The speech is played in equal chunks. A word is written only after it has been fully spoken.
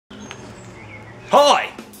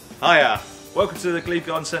Hi! Hiya! Welcome to the Glebe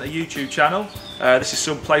Garden Centre YouTube channel. This is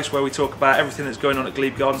some place where we talk about everything that's going on at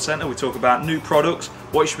Glebe Garden Centre. We talk about new products,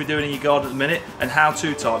 what you should be doing in your garden at the minute, and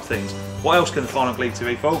how-to type things. What else can they find on Glebe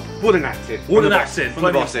TV, folk? Wood and acting. Wood and acting. From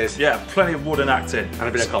the bosses. Yeah, plenty of wood and acting. And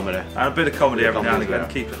a bit of comedy. And a bit of comedy every now and again.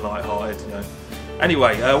 Keep it light-hearted, you know.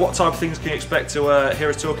 Anyway, what type of things can you expect to hear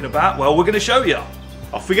us talking about? Well, we're going to show you.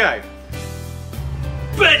 Off we go.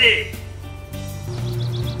 Ready!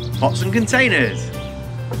 Pots and containers.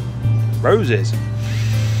 Roses.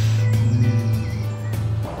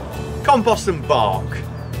 Compost and bark.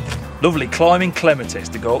 Lovely climbing clematis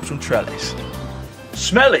to go up some trellis.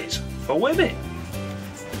 Smellies for women.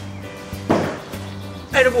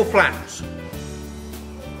 Edible plants.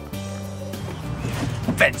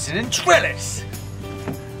 Fencing and trellis.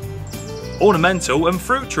 Ornamental and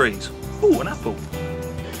fruit trees. Ooh, an apple.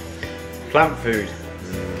 Plant food.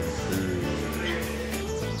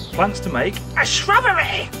 Plants to make a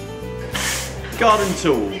shrubbery. Garden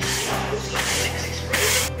tools.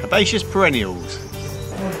 Herbaceous perennials.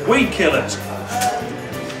 Weed killers.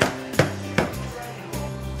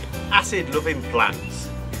 Acid loving plants.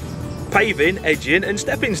 Paving, edging and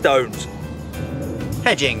stepping stones.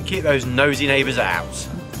 Hedging, keep those nosy neighbours out.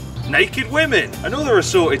 Naked women and other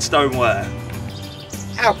assorted stoneware.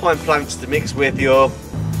 Alpine plants to mix with your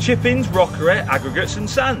Chippings, rockerette, aggregates and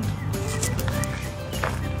sand.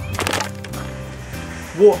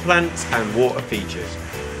 water plants and water features.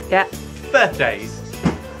 Yeah. Birthdays.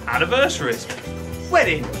 Anniversaries.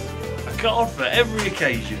 Weddings. A card for every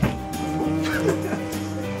occasion.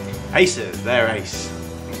 Aces, they're ace.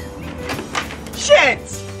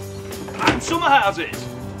 Sheds. And summer houses.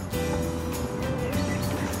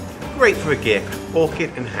 Great for a gift.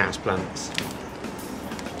 Orchid and houseplants.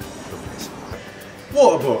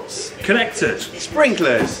 Water butts. Connectors.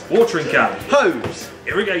 Sprinklers. Watering can. Hose.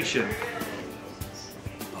 Irrigation.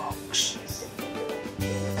 Box.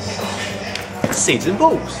 Seeds and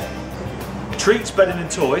balls. Treats, bedding and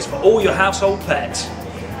toys for all your household pets.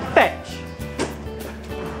 Fetch.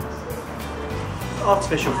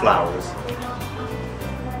 Artificial flowers.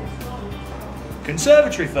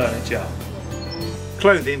 Conservatory furniture.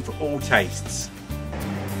 Clothing for all tastes.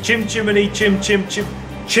 Chim chimney, chim chim chim.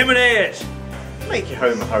 Chimneys. Make your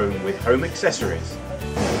home a home with home accessories.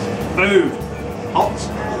 Food. Hot.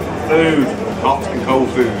 Food. Hot and cold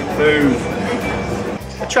food. Food.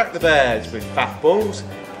 Attract the birds with fat balls,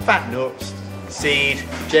 fat nuts, seed,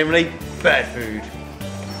 generally bird food.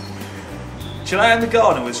 Chill out in the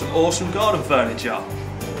garden with some awesome garden furniture.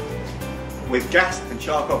 With gas and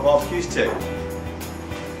charcoal barbecues too.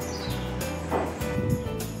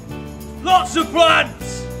 Lots of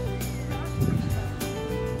plants!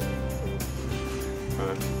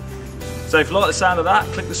 So if you like the sound of that,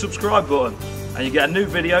 click the subscribe button and you get a new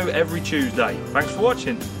video every Tuesday. Thanks for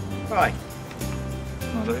watching. Bye.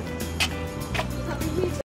 I'll do it.